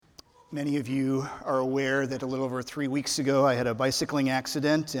Many of you are aware that a little over 3 weeks ago I had a bicycling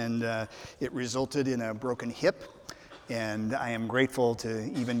accident and it resulted in a broken hip. And I am grateful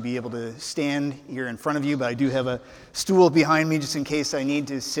to even be able to stand here in front of you, but I do have a stool behind me just in case I need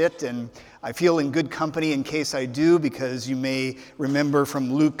to sit. And I feel in good company in case I do, because you may remember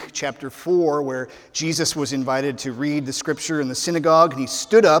from Luke chapter 4 where Jesus was invited to read the scripture in the synagogue, and he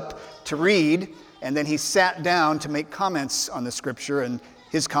stood up to read, and then he sat down to make comments on the scripture. And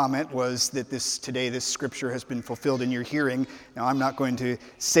his comment was that today this scripture has been fulfilled in your hearing. Now, I'm not going to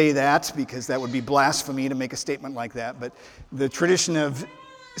say that because that would be blasphemy to make a statement like that. But the tradition of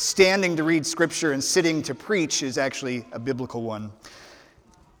standing to read scripture and sitting to preach is actually a biblical one.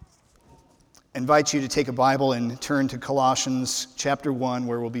 I invite you to take a Bible and turn to Colossians chapter 1,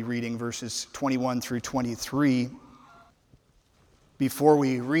 where we'll be reading verses 21 through 23. Before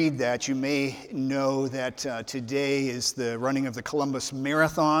we read that, you may know that today is the running of the Columbus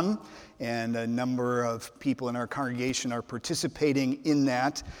Marathon, and a number of people in our congregation are participating in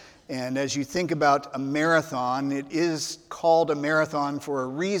that. And as you think about a marathon, it is called a marathon for a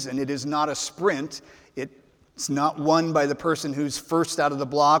reason. It is not a sprint. It's not won by the person who's first out of the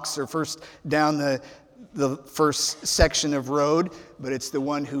blocks or first down the first section of road, but it's the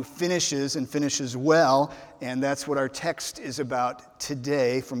one who finishes and finishes well. And that's what our text is about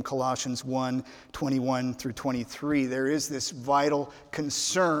today from Colossians 1, 21 through 23. There is this vital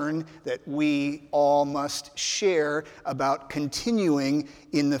concern that we all must share about continuing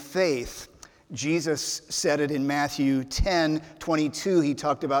in the faith. Jesus said it in Matthew 10, 22. He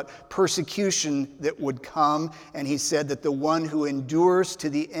talked about persecution that would come, and he said that the one who endures to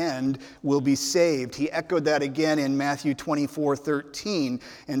the end will be saved. He echoed that again in Matthew 24, 13.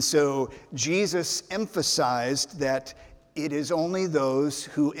 And so Jesus emphasized that it is only those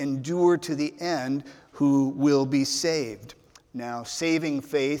who endure to the end who will be saved. Now, saving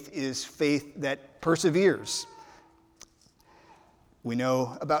faith is faith that perseveres. We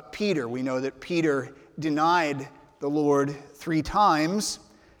know about Peter. We know that Peter denied the Lord 3 times,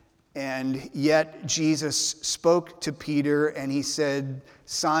 and yet Jesus spoke to Peter and he said,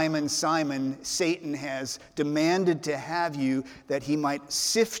 "Simon, Simon, Satan has demanded to have you that he might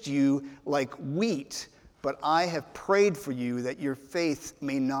sift you like wheat, but I have prayed for you that your faith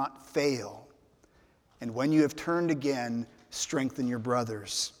may not fail. And when you have turned again, strengthen your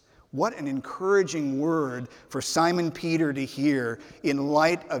brothers." What an encouraging word for Simon Peter to hear in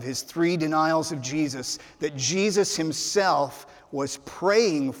light of his 3 denials of Jesus, that Jesus himself was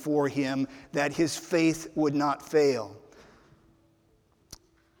praying for him that his faith would not fail.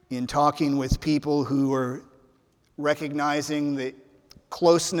 In talking with people who are recognizing the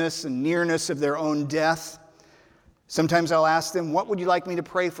closeness and nearness of their own death, sometimes I'll ask them, "What would you like me to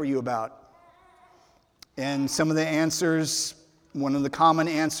pray for you about?" And some of the answers, one of the common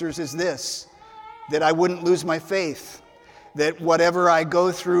answers is this: that I wouldn't lose my faith, that whatever I go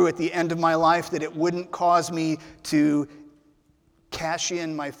through at the end of my life, that it wouldn't cause me to cash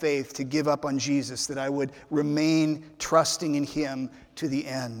in my faith, to give up on Jesus, that I would remain trusting in him to the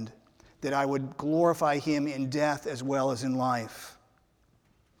end, that I would glorify him in death as well as in life.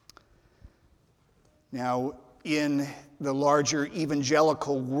 Now, in the larger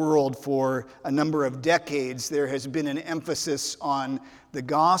evangelical world for a number of decades, there has been an emphasis on the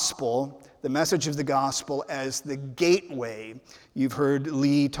gospel, the message of the gospel, as the gateway. You've heard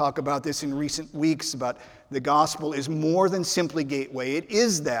Lee talk about this in recent weeks, about the gospel is more than simply gateway. It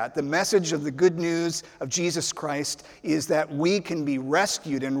is that. The message of the good news of Jesus Christ is that we can be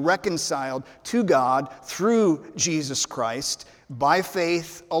rescued and reconciled to God through Jesus Christ by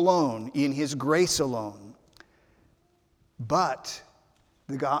faith alone, in his grace alone. But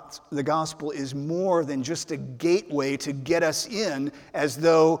the gospel is more than just a gateway to get us in, as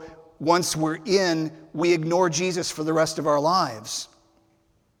though once we're in, we ignore Jesus for the rest of our lives.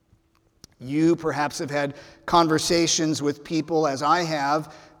 You perhaps have had conversations with people, as I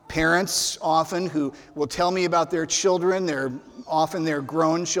have, parents often, who will tell me about their children. They're often their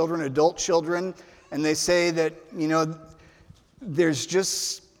grown children, adult children, and they say that, there's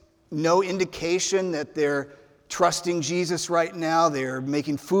just no indication that they're trusting Jesus right now. They're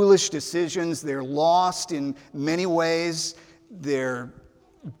making foolish decisions. They're lost in many ways. They're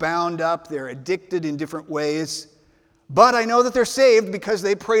bound up. They're addicted in different ways. But I know that they're saved because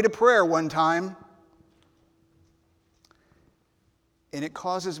they prayed a prayer one time. And it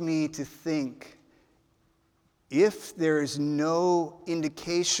causes me to think, if there is no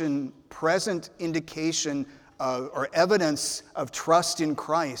indication, present indication or evidence of trust in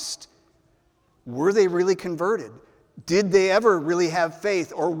Christ, were they really converted? Did they ever really have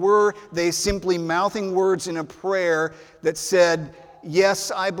faith? Or were they simply mouthing words in a prayer that said,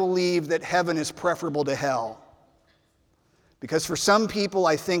 yes, I believe that heaven is preferable to hell. Because for some people,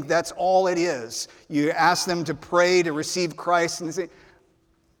 I think that's all it is. You ask them to pray to receive Christ, and they say,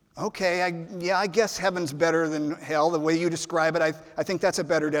 okay, I guess heaven's better than hell. The way you describe it, I think that's a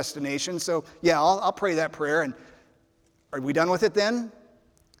better destination. So yeah, I'll pray that prayer. And are we done with it then?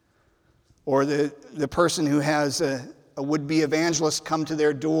 Or the person who has a would-be evangelist come to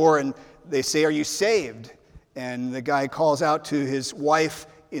their door and they say, are you saved? And the guy calls out to his wife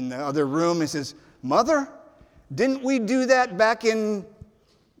in the other room and says, Mother, didn't we do that back in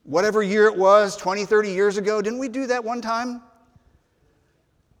whatever year it was, 20, 30 years ago? Didn't we do that one time?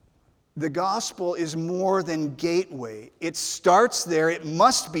 The gospel is more than gateway. It starts there. It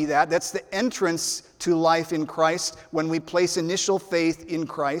must be that. That's the entrance to life in Christ when we place initial faith in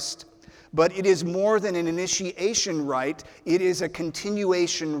Christ. But it is more than an initiation rite. It is a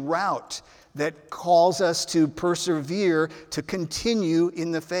continuation route that calls us to persevere, to continue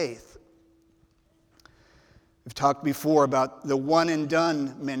in the faith. We've talked before about the one and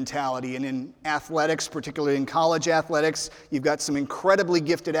done mentality, and in athletics, particularly in college athletics, you've got some incredibly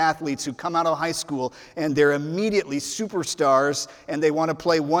gifted athletes who come out of high school and they're immediately superstars, and they want to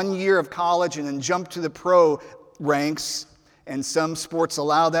play 1 year of college and then jump to the pro ranks, and some sports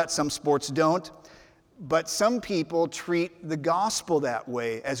allow that, some sports don't. But some people treat the gospel that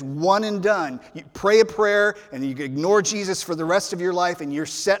way, as one and done. You pray a prayer and you ignore Jesus for the rest of your life and you're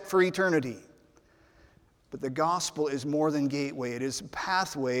set for eternity. But the gospel is more than gateway. It is a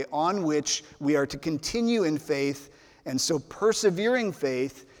pathway on which we are to continue in faith, and so persevering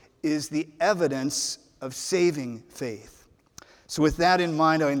faith is the evidence of saving faith. So with that in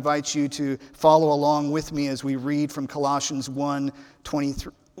mind, I invite you to follow along with me as we read from Colossians 1,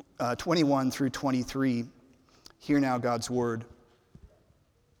 21 through 23. Hear now God's word.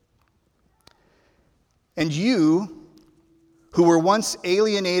 And you, who were once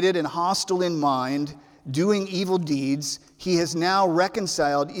alienated and hostile in mind, doing evil deeds, he has now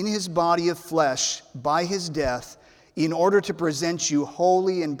reconciled in his body of flesh by his death, in order to present you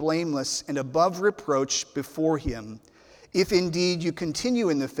holy and blameless and above reproach before him. If indeed you continue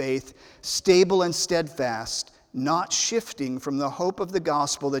in the faith, stable and steadfast, not shifting from the hope of the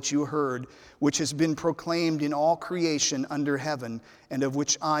gospel that you heard, which has been proclaimed in all creation under heaven, and of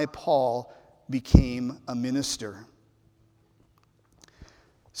which I, Paul, became a minister.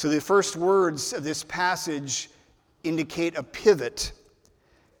 So the first words of this passage indicate a pivot.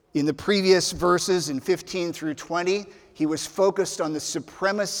 In the previous verses, in 15 through 20, he was focused on the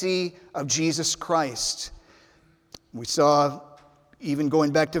supremacy of Jesus Christ. We saw, even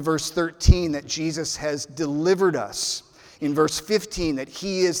going back to verse 13, that Jesus has delivered us. In verse 15, that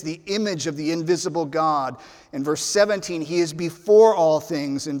he is the image of the invisible God. In verse 17, he is before all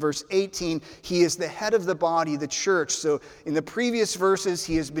things. In verse 18, he is the head of the body, the church. So in the previous verses,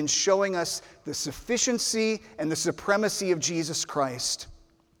 he has been showing us the sufficiency and the supremacy of Jesus Christ.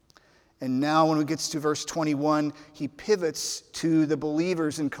 And now when we get to verse 21, he pivots to the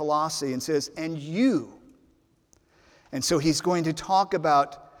believers in Colossae and says, and you. And so he's going to talk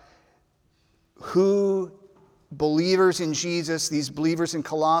about who believers in Jesus, these believers in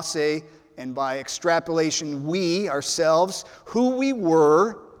Colossae, and by extrapolation, we ourselves, who we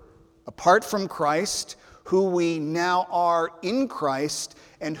were apart from Christ, who we now are in Christ,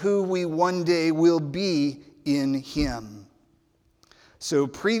 and who we one day will be in him. So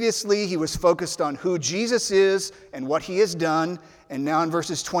previously, he was focused on who Jesus is and what he has done, and now in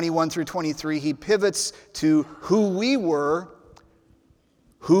verses 21 through 23, he pivots to who we were,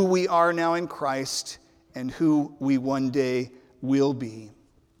 who we are now in Christ, and who we one day will be.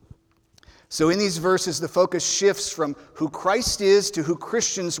 So in these verses, the focus shifts from who Christ is to who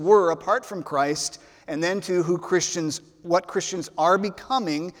Christians were apart from Christ, and then to what Christians are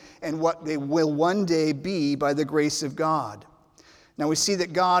becoming and what they will one day be by the grace of God. Now we see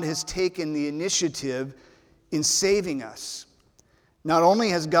that God has taken the initiative in saving us. Not only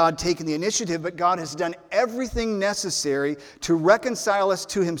has God taken the initiative, but God has done everything necessary to reconcile us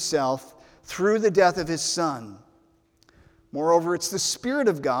to himself through the death of his Son. Moreover, it's the Spirit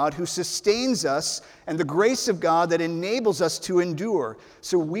of God who sustains us and the grace of God that enables us to endure.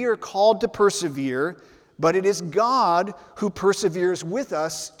 So we are called to persevere, but it is God who perseveres with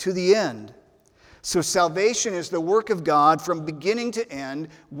us to the end. So salvation is the work of God from beginning to end.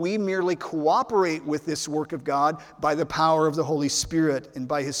 We merely cooperate with this work of God by the power of the Holy Spirit and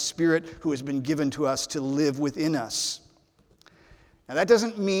by his Spirit who has been given to us to live within us. Now that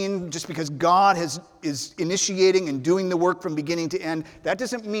doesn't mean just because God is initiating and doing the work from beginning to end, that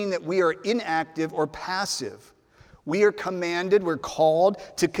doesn't mean that we are inactive or passive. We are commanded, we're called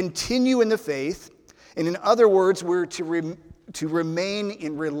to continue in the faith. And in other words, we're to to remain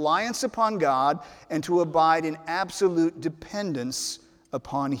in reliance upon God and to abide in absolute dependence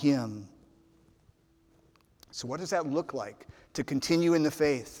upon Him. So what does that look like? To continue in the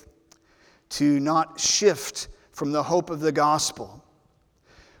faith, to not shift from the hope of the gospel.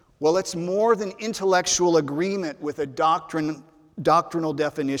 Well, it's more than intellectual agreement with a doctrinal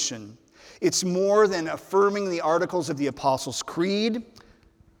definition. It's more than affirming the articles of the Apostles' Creed.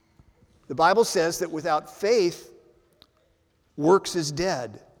 The Bible says that without faith, works is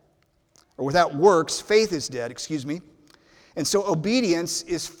dead. Or without works, faith is dead, And so obedience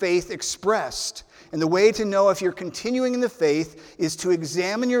is faith expressed. And the way to know if you're continuing in the faith is to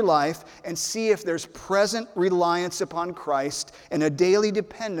examine your life and see if there's present reliance upon Christ and a daily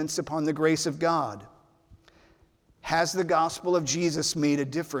dependence upon the grace of God. Has the gospel of Jesus made a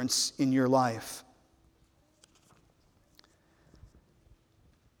difference in your life?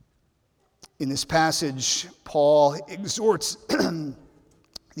 In this passage, Paul exhorts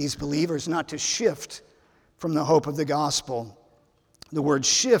these believers not to shift from the hope of the gospel. The word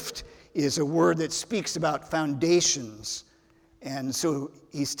shift is a word that speaks about foundations. And so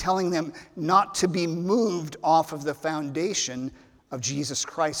he's telling them not to be moved off of the foundation of Jesus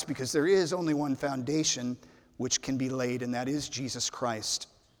Christ, because there is only one foundation which can be laid, and that is Jesus Christ.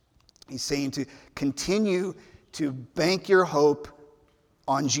 He's saying to continue to bank your hope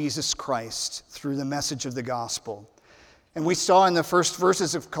on Jesus Christ through the message of the gospel. And we saw in the first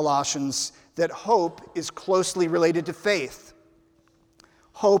verses of Colossians that hope is closely related to faith.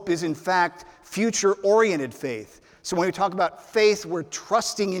 Hope is, in fact, future-oriented faith. So when we talk about faith, we're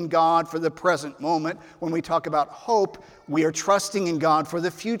trusting in God for the present moment. When we talk about hope, we are trusting in God for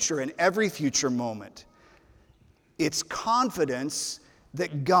the future and every future moment. It's confidence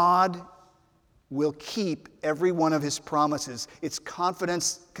that God will keep every one of His promises. It's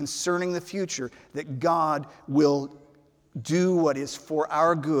confidence concerning the future that God will do what is for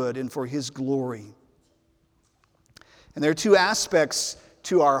our good and for His glory. And there are two aspects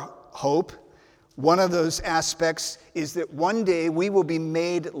to our hope. One of those aspects is that one day we will be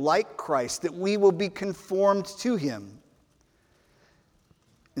made like Christ, that we will be conformed to Him.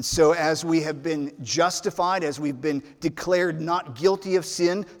 And so as we have been justified, as we've been declared not guilty of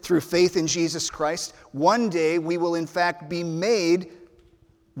sin through faith in Jesus Christ, one day we will in fact be made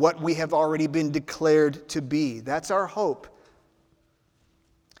what we have already been declared to be. That's our hope.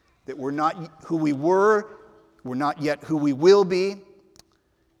 That we're not who we were, we're not yet who we will be,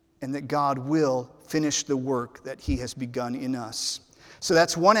 and that God will finish the work that He has begun in us. So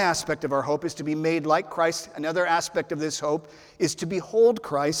that's one aspect of our hope, is to be made like Christ. Another aspect of this hope is to behold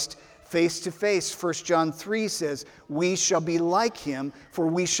Christ face to face. 1 John 3 says, "We shall be like Him, for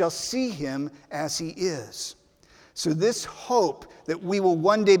we shall see Him as He is." So this hope that we will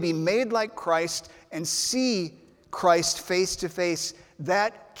one day be made like Christ and see Christ face to face,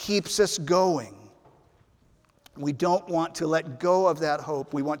 that keeps us going. We don't want to let go of that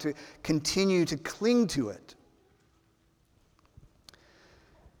hope. We want to continue to cling to it.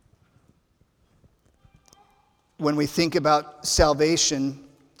 When we think about salvation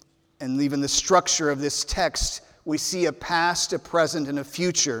and even the structure of this text, we see a past, a present, and a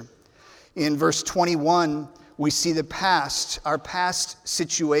future. In verse 21, we see the past, our past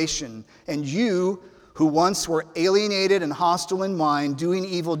situation. "And you, who once were alienated and hostile in mind, doing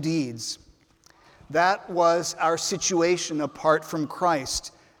evil deeds." That was our situation apart from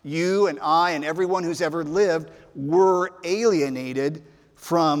Christ. You and I and everyone who's ever lived were alienated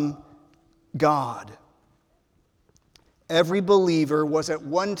from God. Every believer was at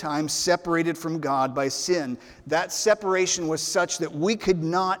one time separated from God by sin. That separation was such that we could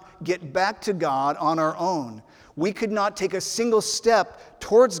not get back to God on our own. We could not take a single step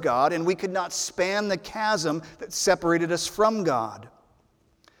towards God, and we could not span the chasm that separated us from God.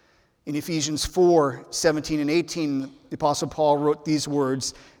 In Ephesians 4:17 and 18, the Apostle Paul wrote these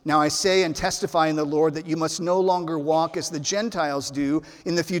words, "Now I say and testify in the Lord that you must no longer walk as the Gentiles do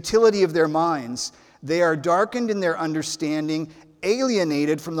in the futility of their minds. They are darkened in their understanding,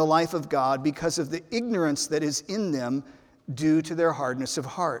 alienated from the life of God because of the ignorance that is in them due to their hardness of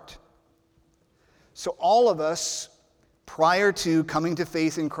heart." So all of us, prior to coming to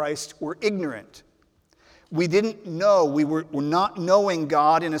faith in Christ, were ignorant. We didn't know. We were not knowing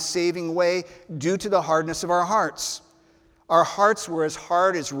God in a saving way due to the hardness of our hearts. Our hearts were as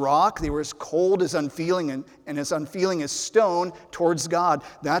hard as rock. They were as cold as unfeeling and as unfeeling as stone towards God.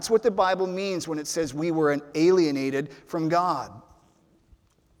 That's what the Bible means when it says we were alienated from God.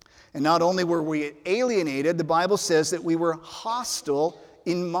 And not only were we alienated, the Bible says that we were hostile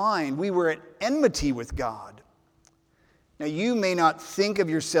in mind. We were at enmity with God. Now, you may not think of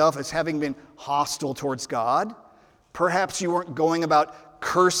yourself as having been hostile towards God, Perhaps you weren't going about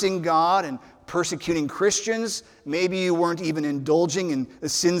cursing God and persecuting Christians. Maybe you weren't even indulging in the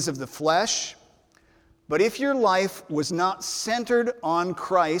sins of the flesh. But if your life was not centered on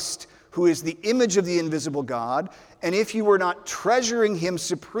Christ, who is the image of the invisible God, and if you were not treasuring him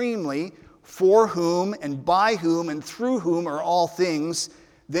supremely, for whom and by whom and through whom are all things,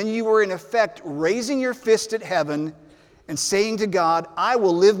 then you were in effect raising your fist at heaven and saying to God, I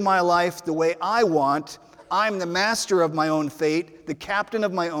will live my life the way I want. I'm the master of my own fate, the captain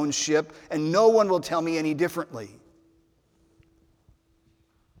of my own ship, and no one will tell me any differently.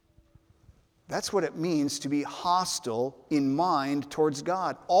 That's what it means to be hostile in mind towards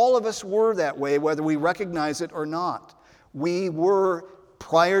God. All of us were that way, whether we recognize it or not. We were,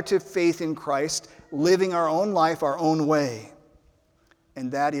 prior to faith in Christ, living our own life our own way.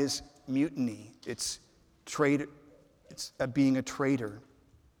 And that is mutiny. It's being a traitor.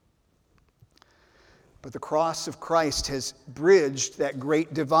 But the cross of Christ has bridged that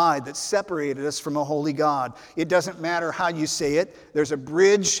great divide that separated us from a holy God. It doesn't matter how you say it. There's a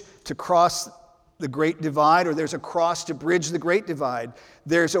bridge to cross the great divide, or there's a cross to bridge the great divide.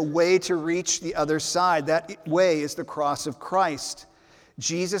 There's a way to reach the other side. That way is the cross of Christ.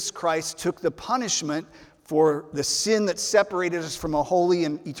 Jesus Christ took the punishment for the sin that separated us from a holy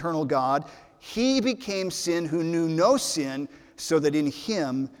and eternal God. He became sin who knew no sin, so that in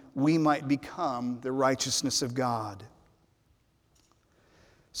him we might become the righteousness of God.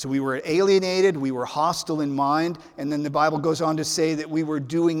 So we were alienated, we were hostile in mind, and then the Bible goes on to say that we were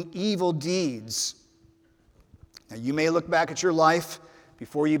doing evil deeds. Now you may look back at your life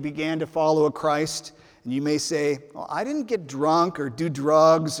before you began to follow Christ, and you may say, well, I didn't get drunk or do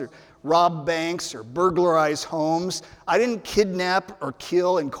drugs or rob banks or burglarize homes. I didn't kidnap or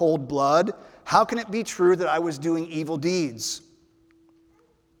kill in cold blood. How can it be true that I was doing evil deeds?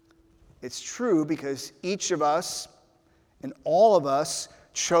 It's true because each of us and all of us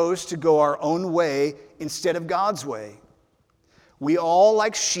chose to go our own way instead of God's way. We all,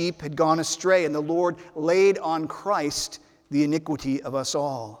 like sheep, had gone astray, and the Lord laid on Christ the iniquity of us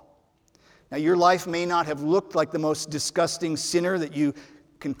all. Now, your life may not have looked like the most disgusting sinner that you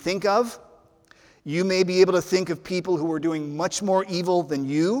can think of. You may be able to think of people who are doing much more evil than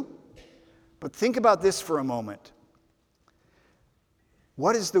you. But think about this for a moment.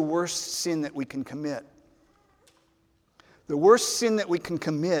 What is the worst sin that we can commit? The worst sin that we can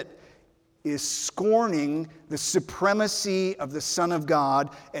commit is scorning the supremacy of the Son of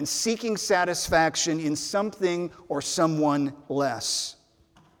God and seeking satisfaction in something or someone less.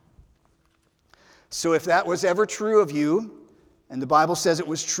 So if that was ever true of you, and the Bible says it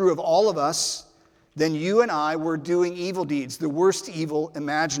was true of all of us, then you and I were doing evil deeds, the worst evil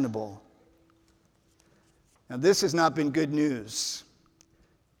imaginable. Now this has not been good news,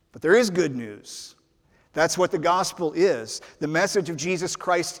 but there is good news. That's what the gospel is. The message of Jesus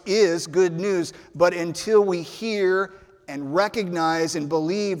Christ is good news, but until we hear and recognize and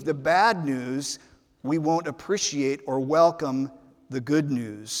believe the bad news, we won't appreciate or welcome the good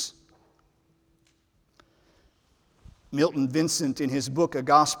news. Milton Vincent, in his book, A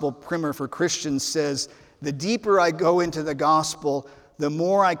Gospel Primer for Christians, says, "The deeper I go into the gospel, the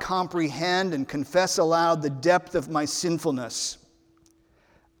more I comprehend and confess aloud the depth of my sinfulness.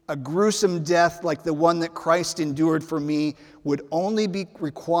 A gruesome death like the one that Christ endured for me would only be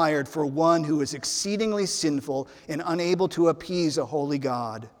required for one who is exceedingly sinful and unable to appease a holy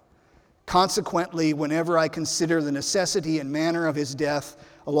God. Consequently, whenever I consider the necessity and manner of his death,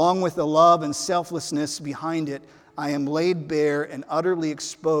 along with the love and selflessness behind it, I am laid bare and utterly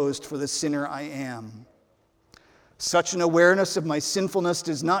exposed for the sinner I am. Such an awareness of my sinfulness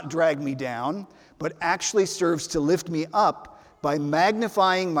does not drag me down, but actually serves to lift me up by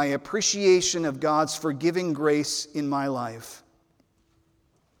magnifying my appreciation of God's forgiving grace in my life."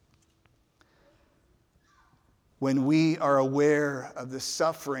 When we are aware of the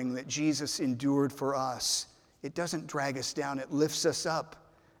suffering that Jesus endured for us, it doesn't drag us down, it lifts us up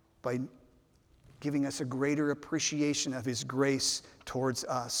by giving us a greater appreciation of his grace towards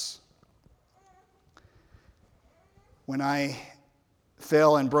us. When I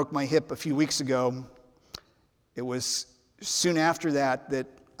fell and broke my hip a few weeks ago, it was soon after that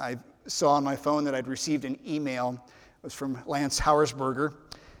I saw on my phone that I'd received an email. It was from Lance Hauersberger.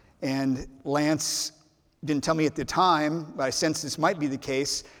 And Lance didn't tell me at the time, but I sensed this might be the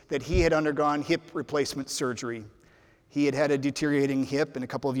case, that he had undergone hip replacement surgery. He had had a deteriorating hip, and a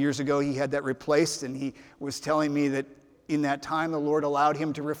couple of years ago he had that replaced, and he was telling me that in that time the Lord allowed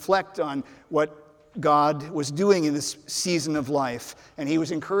him to reflect on what God was doing in this season of life. And he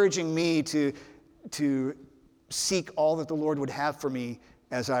was encouraging me to seek all that the Lord would have for me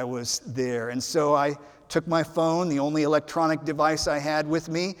as I was there. And so I took my phone, the only electronic device I had with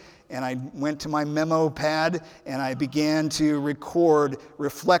me, and I went to my memo pad and I began to record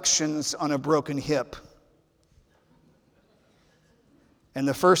reflections on a broken hip. And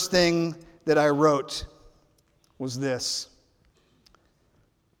the first thing that I wrote was this: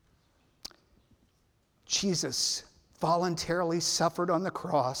 Jesus voluntarily suffered on the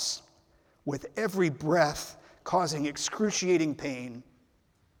cross with every breath causing excruciating pain.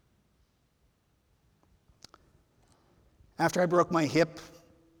 After I broke my hip,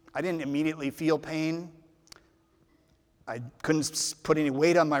 I didn't immediately feel pain. I couldn't put any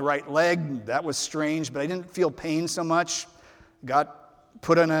weight on my right leg. That was strange, but I didn't feel pain so much. Got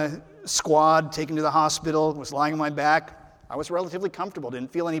put on a squad, taken to the hospital, was lying on my back. I was relatively comfortable,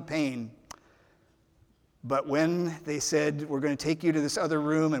 didn't feel any pain. But when they said, we're going to take you to this other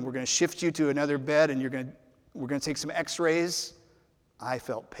room and we're going to shift you to another bed and we're going to take some x-rays, I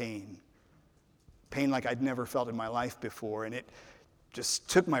felt pain. Pain like I'd never felt in my life before. And it just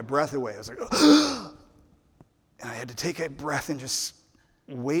took my breath away. I was like, and I had to take a breath and just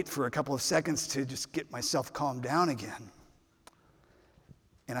wait for a couple of seconds to just get myself calmed down again.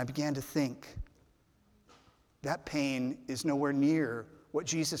 And I began to think, that pain is nowhere near what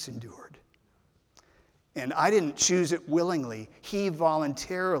Jesus endured. And I didn't choose it willingly. He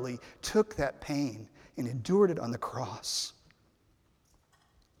voluntarily took that pain and endured it on the cross.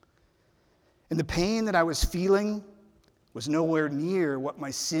 And the pain that I was feeling was nowhere near what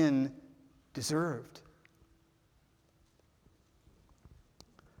my sin deserved.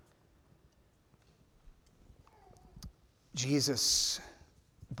 Jesus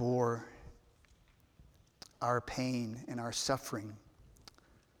bore our pain and our suffering.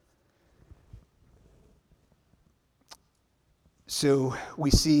 So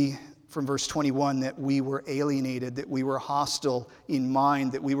we see from verse 21 that we were alienated, that we were hostile in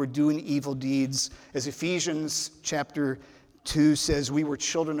mind, that we were doing evil deeds. As Ephesians chapter 2 says, we were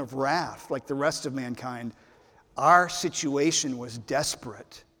children of wrath like the rest of mankind. Our situation was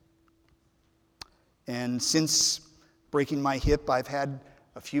desperate. And since breaking my hip, I've had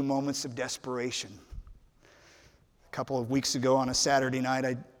a few moments of desperation. A couple of weeks ago on a Saturday night,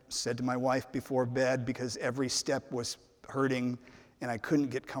 I said to my wife before bed, because every step was hurting and I couldn't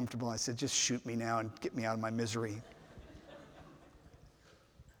get comfortable, I said, just shoot me now and get me out of my misery.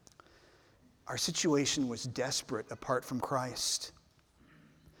 Our situation was desperate apart from Christ.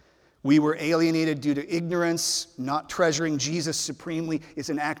 We were alienated due to ignorance. Not treasuring Jesus supremely is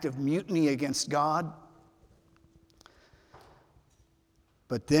an act of mutiny against God.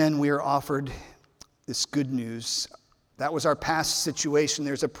 But then we are offered this good news. That was our past situation.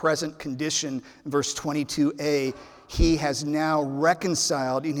 There's a present condition. Verse 22a, he has now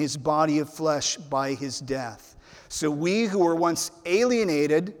reconciled in his body of flesh by his death. So we who were once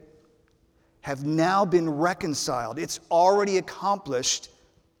alienated have now been reconciled. It's already accomplished.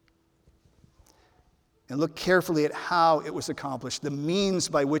 And look carefully at how it was accomplished. The means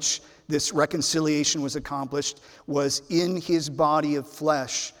by which this reconciliation was accomplished was in his body of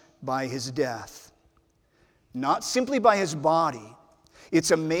flesh by his death. Not simply by his body.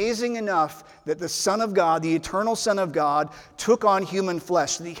 It's amazing enough that the Son of God, the eternal Son of God, took on human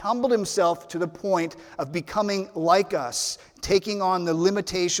flesh. That he humbled himself to the point of becoming like us, taking on the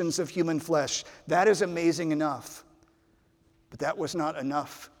limitations of human flesh. That is amazing enough. But that was not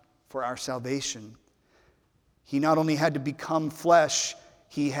enough for our salvation. He not only had to become flesh,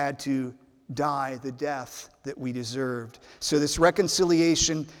 he had to die the death that we deserved. So this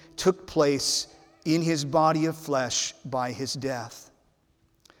reconciliation took place in his body of flesh by his death.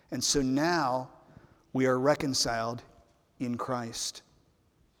 And so now we are reconciled in Christ.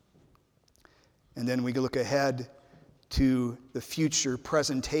 And then we look ahead to the future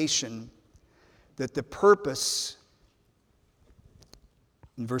presentation, that the purpose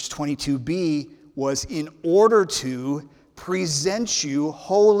in verse 22b was in order to present you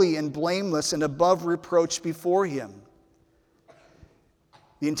holy and blameless and above reproach before him.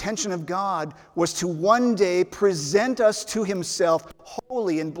 The intention of God was to one day present us to himself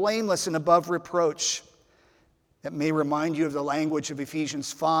holy and blameless and above reproach. That may remind you of the language of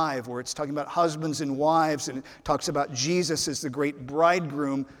Ephesians 5, where it's talking about husbands and wives, and it talks about Jesus as the great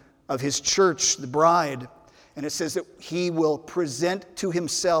bridegroom of his church, the bride. And it says that he will present to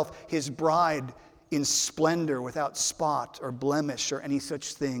himself his bride in splendor, without spot or blemish or any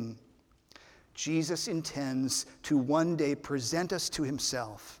such thing. Jesus intends to one day present us to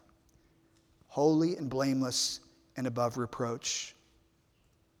himself, holy and blameless and above reproach.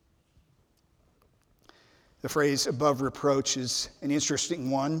 The phrase above reproach is an interesting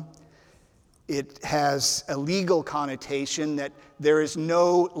one. It has a legal connotation that there is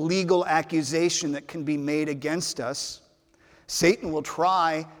no legal accusation that can be made against us. Satan will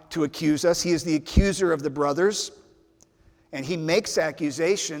try to accuse us. He is the accuser of the brothers, and he makes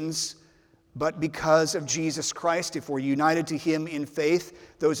accusations, but because of Jesus Christ, if we're united to him in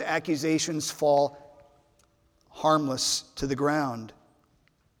faith, those accusations fall harmless to the ground.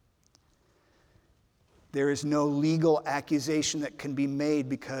 There is no legal accusation that can be made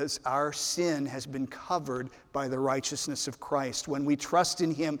because our sin has been covered by the righteousness of Christ. When we trust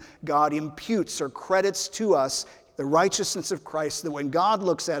in him, God imputes or credits to us the righteousness of Christ, that when God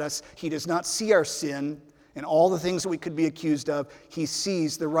looks at us, he does not see our sin and all the things that we could be accused of. He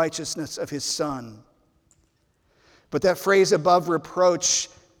sees the righteousness of his Son. But that phrase above reproach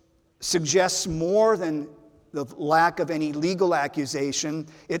suggests more than the lack of any legal accusation.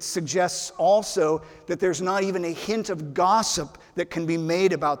 It suggests also that there's not even a hint of gossip that can be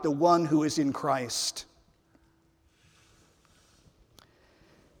made about the one who is in Christ.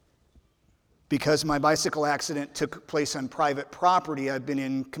 Because my bicycle accident took place on private property, I've been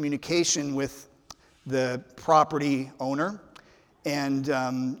in communication with the property owner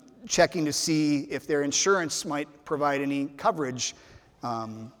and checking to see if their insurance might provide any coverage.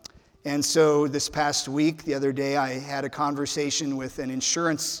 And so this past week, the other day, I had a conversation with an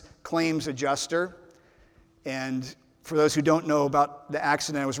insurance claims adjuster. And for those who don't know about the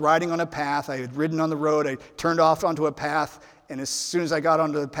accident, I was riding on a path. I had ridden on the road. I turned off onto a path. And as soon as I got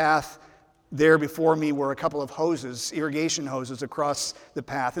onto the path, there before me were a couple of hoses, irrigation hoses across the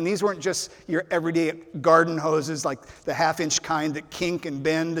path. And these weren't just your everyday garden hoses, like the half-inch kind that kink and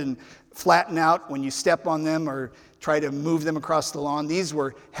bend and flatten out when you step on them or try to move them across the lawn. These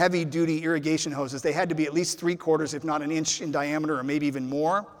were heavy-duty irrigation hoses. They had to be at least 3/4, if not an inch in diameter, or maybe even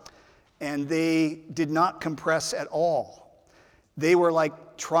more. And they did not compress at all. They were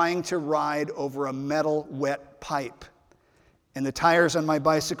like trying to ride over a metal wet pipe. And the tires on my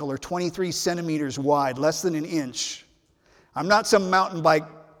bicycle are 23 centimeters wide, less than an inch. I'm not some mountain bike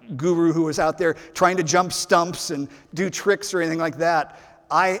guru who is out there trying to jump stumps and do tricks or anything like that.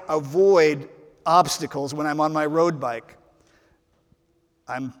 I avoid obstacles when I'm on my road bike.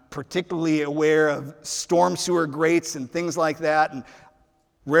 I'm particularly aware of storm sewer grates and things like that, and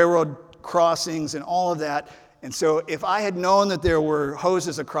railroad crossings and all of that. And so if I had known that there were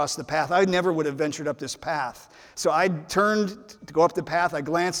hoses across the path, I never would have ventured up this path. So I turned to go up the path. I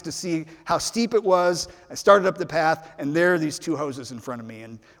glanced to see how steep it was. I started up the path, and there are these two hoses in front of me.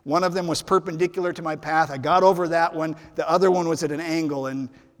 And one of them was perpendicular to my path. I got over that one. The other one was at an angle, and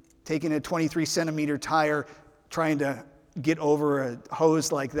taking a 23 centimeter tire, trying to get over a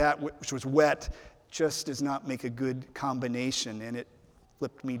hose like that, which was wet, just does not make a good combination. And it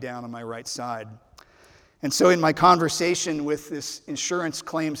flipped me down on my right side. And so in my conversation with this insurance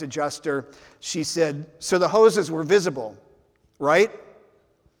claims adjuster, she said, "So the hoses were visible, right?"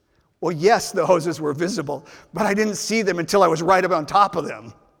 Well, yes, the hoses were visible, but I didn't see them until I was right up on top of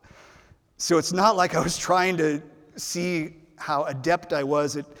them. So it's not like I was trying to see how adept I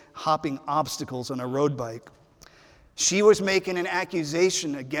was at hopping obstacles on a road bike. She was making an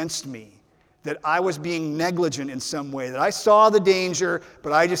accusation against me that I was being negligent in some way, that I saw the danger,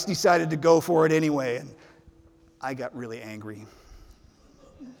 but I just decided to go for it anyway. And I got really angry.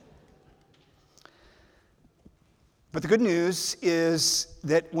 But the good news is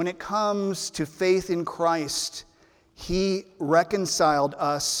that when it comes to faith in Christ, he reconciled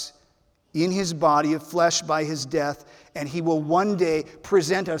us in his body of flesh by his death, and he will one day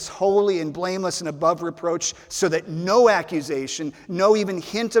present us holy and blameless and above reproach so that no accusation, no even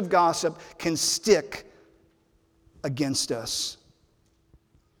hint of gossip can stick against us.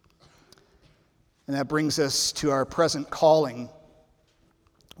 And that brings us to our present calling,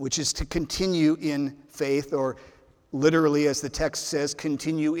 which is to continue in faith, or literally, as the text says,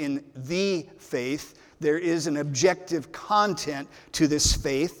 continue in the faith. There is an objective content to this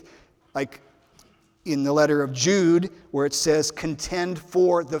faith, like in the letter of Jude, where it says, "Contend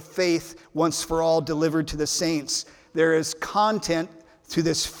for the faith once for all delivered to the saints." There is content to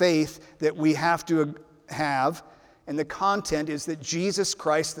this faith that we have to have, and the content is that Jesus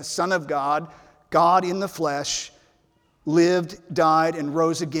Christ, the Son of God, God in the flesh, lived, died, and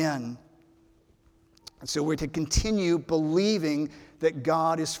rose again. And so we're to continue believing that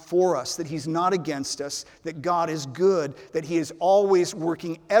God is for us, that he's not against us, that God is good, that he is always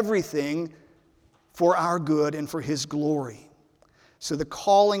working everything for our good and for his glory. So the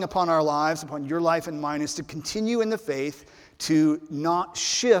calling upon our lives, upon your life and mine, is to continue in the faith, to not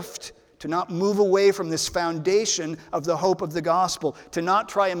shift, to not move away from this foundation of the hope of the gospel, to not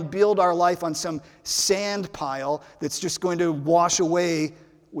try and build our life on some sand pile that's just going to wash away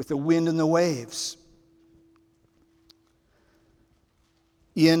with the wind and the waves.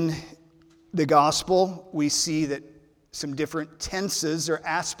 In the gospel, we see that some different tenses or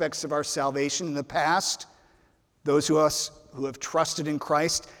aspects of our salvation in the past, those of us who have trusted in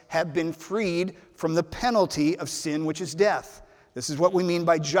Christ have been freed from the penalty of sin, which is death. This is what we mean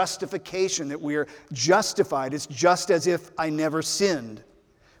by justification, that we are justified. It's just as if I never sinned.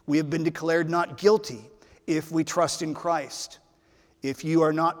 We have been declared not guilty if we trust in Christ. If you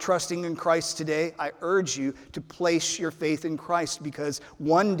are not trusting in Christ today, I urge you to place your faith in Christ, because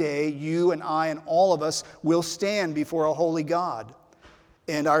one day you and I and all of us will stand before a holy God.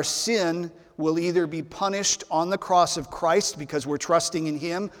 And our sin will either be punished on the cross of Christ because we're trusting in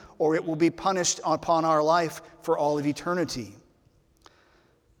Him, or it will be punished upon our life for all of eternity.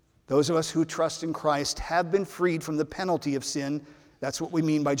 Those of us who trust in Christ have been freed from the penalty of sin. That's what we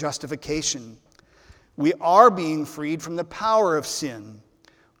mean by justification. We are being freed from the power of sin.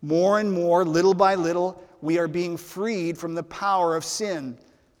 More and more, little by little, we are being freed from the power of sin.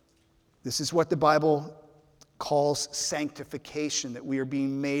 This is what the Bible calls sanctification, that we are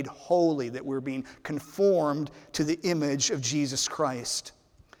being made holy, that we're being conformed to the image of Jesus Christ.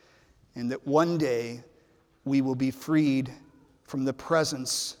 And that one day we will be freed from the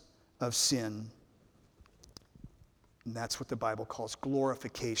presence of sin. And that's what the Bible calls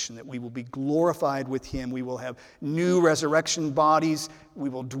glorification, that we will be glorified with Him. We will have new resurrection bodies. We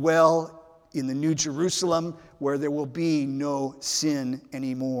will dwell in the New Jerusalem where there will be no sin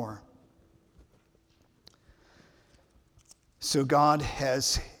anymore. So God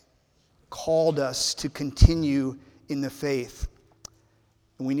has called us to continue in the faith.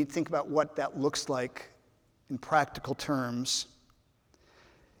 And we need to think about what that looks like in practical terms.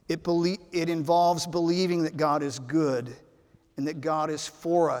 It involves believing that God is good and that God is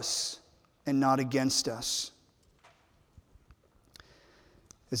for us and not against us.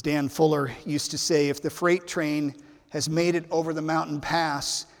 As Dan Fuller used to say, if the freight train has made it over the mountain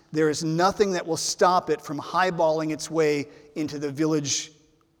pass, there is nothing that will stop it from highballing its way into the village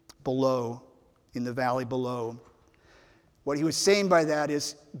below, in the valley below. What he was saying by that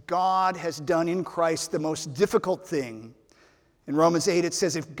is God has done in Christ the most difficult thing. In Romans 8 it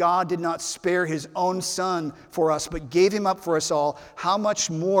says, if God did not spare His own Son for us, but gave Him up for us all, how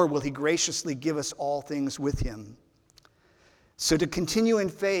much more will He graciously give us all things with Him? So to continue in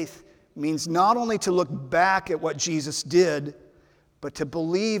faith means not only to look back at what Jesus did, but to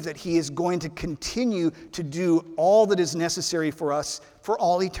believe that He is going to continue to do all that is necessary for us for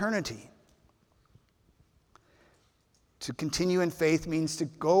all eternity. To continue in faith means to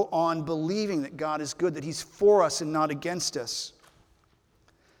go on believing that God is good, that He's for us and not against us.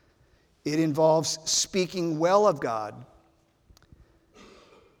 It involves speaking well of God.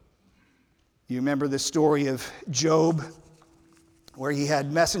 You remember the story of Job, where he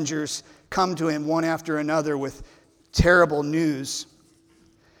had messengers come to him one after another with terrible news.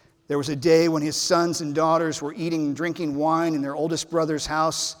 There was a day when his sons and daughters were eating and drinking wine in their oldest brother's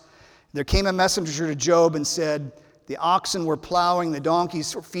house. There came a messenger to Job and said, the oxen were plowing, the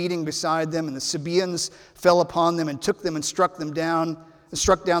donkeys were feeding beside them, and the Sabaeans fell upon them and took them and struck down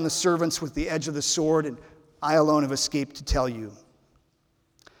the servants with the edge of the sword, and I alone have escaped to tell you.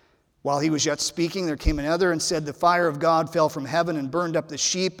 While he was yet speaking, there came another and said, the fire of God fell from heaven and burned up the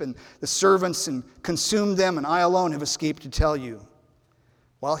sheep and the servants and consumed them, and I alone have escaped to tell you.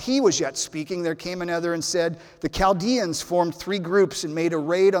 While he was yet speaking, there came another and said, the Chaldeans formed 3 groups and made a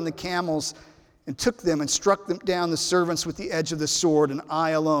raid on the camels and took them and struck them down the servants with the edge of the sword, and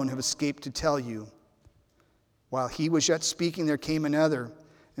I alone have escaped to tell you. While he was yet speaking, there came another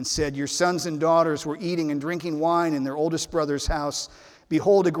and said, your sons and daughters were eating and drinking wine in their oldest brother's house.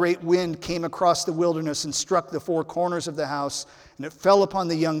 Behold, a great wind came across the wilderness and struck the 4 corners of the house, and it fell upon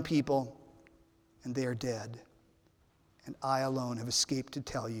the young people, and they are dead. And I alone have escaped to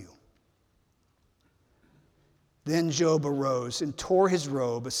tell you. Then Job arose and tore his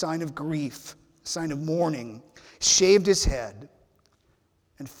robe, a sign of grief, a sign of mourning, shaved his head,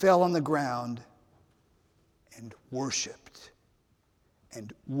 and fell on the ground and worshipped.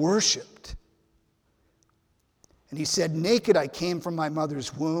 And worshipped. And he said, naked I came from my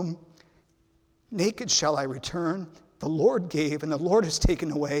mother's womb. Naked shall I return. The Lord gave, and the Lord has taken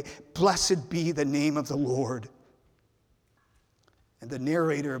away. Blessed be the name of the Lord. And the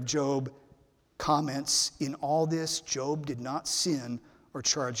narrator of Job comments, in all this, Job did not sin or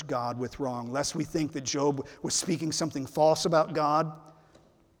charge God with wrong. Lest we think that Job was speaking something false about God.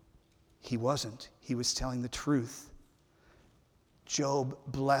 He wasn't. He was telling the truth. Job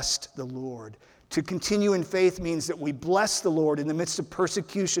blessed the Lord. To continue in faith means that we bless the Lord in the midst of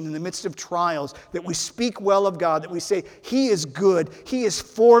persecution, in the midst of trials, that we speak well of God, that we say, He is good, He is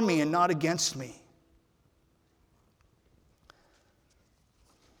for me and not against me.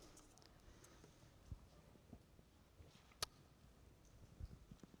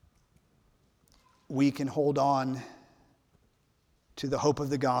 We can hold on to the hope of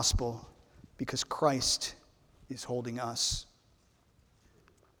the gospel because Christ is holding us.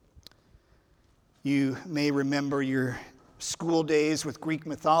 You may remember your school days with Greek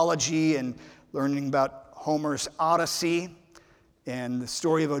mythology and learning about Homer's Odyssey and the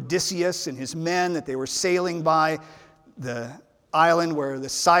story of Odysseus and his men, that they were sailing by the island where the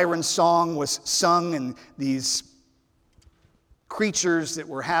siren song was sung, and these creatures that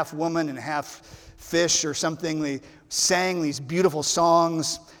were half woman and half fish or something, they sang these beautiful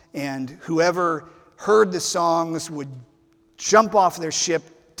songs, and whoever heard the songs would jump off their ship,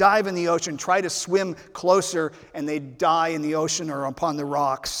 dive in the ocean, try to swim closer, and they'd die in the ocean or upon the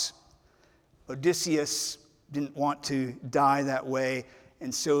rocks. Odysseus didn't want to die that way,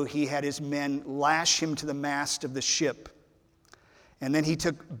 and so he had his men lash him to the mast of the ship. And then he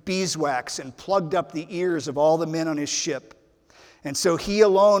took beeswax and plugged up the ears of all the men on his ship. And so he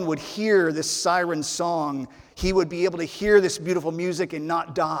alone would hear this siren song. He would be able to hear this beautiful music and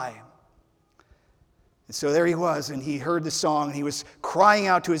not die. And so there he was, and he heard the song, and he was crying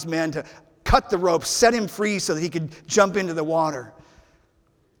out to his men to cut the rope, set him free so that he could jump into the water.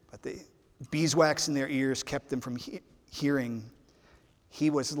 But the beeswax in their ears kept them from hearing.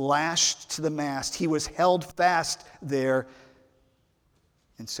 He was lashed to the mast. He was held fast there,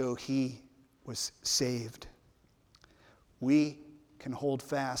 and so he was saved. We can hold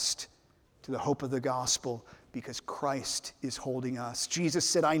fast to the hope of the gospel because Christ is holding us. Jesus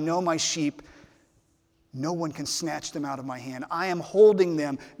said, I know my sheep. No one can snatch them out of my hand. I am holding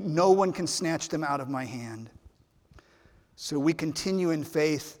them. No one can snatch them out of my hand. So we continue in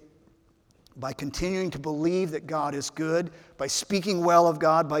faith by continuing to believe that God is good, by speaking well of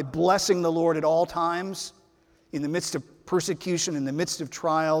God, by blessing the Lord at all times, in the midst of persecution, in the midst of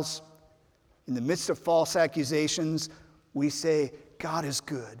trials, in the midst of false accusations. We say, God is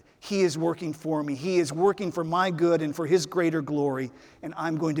good. He is working for me. He is working for my good and for His greater glory, and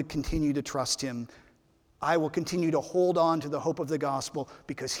I'm going to continue to trust Him. I will continue to hold on to the hope of the gospel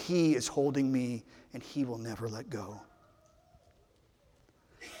because He is holding me, and He will never let go.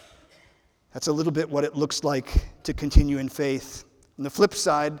 That's a little bit what it looks like to continue in faith. On the flip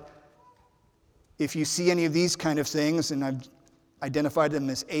side, if you see any of these kind of things, and I've identified them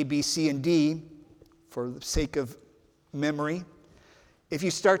as A, B, C, and D for the sake of memory, if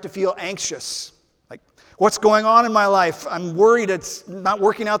you start to feel anxious, like, what's going on in my life? I'm worried it's not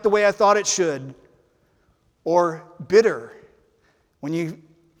working out the way I thought it should. Or bitter. When you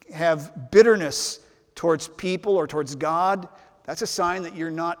have bitterness towards people or towards God, that's a sign that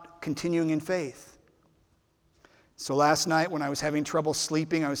you're not continuing in faith. So last night when I was having trouble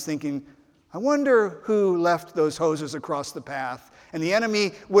sleeping, I was thinking, I wonder who left those hoses across the path. And the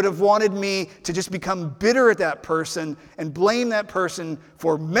enemy would have wanted me to just become bitter at that person and blame that person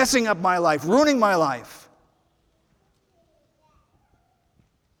for messing up my life, ruining my life.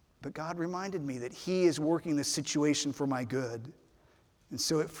 But God reminded me that He is working this situation for my good. And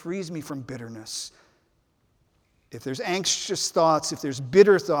so it frees me from bitterness. If there's anxious thoughts, if there's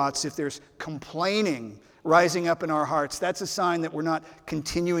bitter thoughts, if there's complaining rising up in our hearts, that's a sign that we're not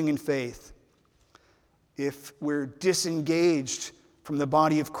continuing in faith. If we're disengaged from the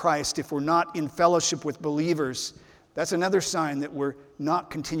body of Christ, if we're not in fellowship with believers, that's another sign that we're not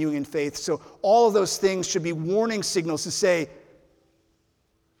continuing in faith. So all of those things should be warning signals to say,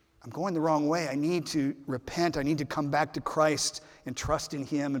 I'm going the wrong way. I need to repent. I need to come back to Christ and trust in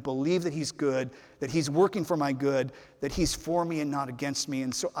Him and believe that He's good, that He's working for my good, that He's for me and not against me,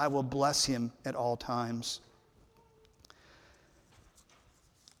 and so I will bless Him at all times.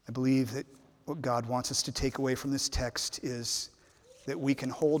 I believe that what God wants us to take away from this text is that we can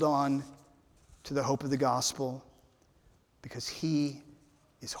hold on to the hope of the gospel because He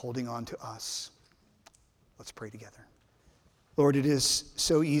is holding on to us. Let's pray together. Lord, it is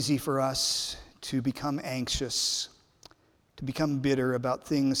so easy for us to become anxious, to become bitter about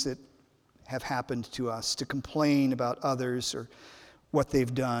things that have happened to us, to complain about others or what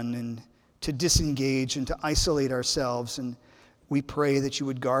they've done, and to disengage and to isolate ourselves. And we pray that You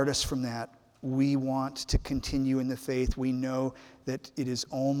would guard us from that. We want to continue in the faith. We know that it is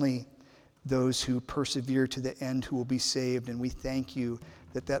only those who persevere to the end who will be saved, and we thank You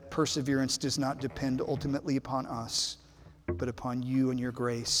that that perseverance does not depend ultimately upon us, but upon You and Your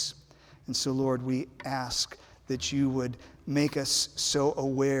grace. And so, Lord, we ask that you would make us so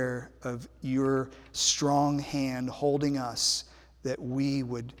aware of your strong hand holding us that we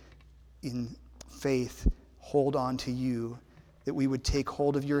would, in faith, hold on to you, that we would take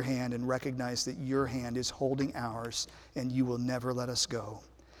hold of your hand and recognize that your hand is holding ours and you will never let us go.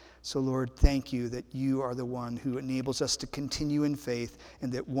 So Lord, thank you that you are the one who enables us to continue in faith,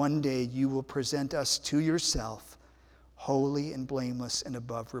 and that one day you will present us to yourself, holy and blameless and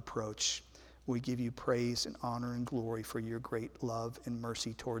above reproach. We give you praise and honor and glory for your great love and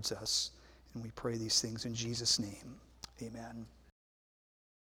mercy towards us. And we pray these things in Jesus' name. Amen.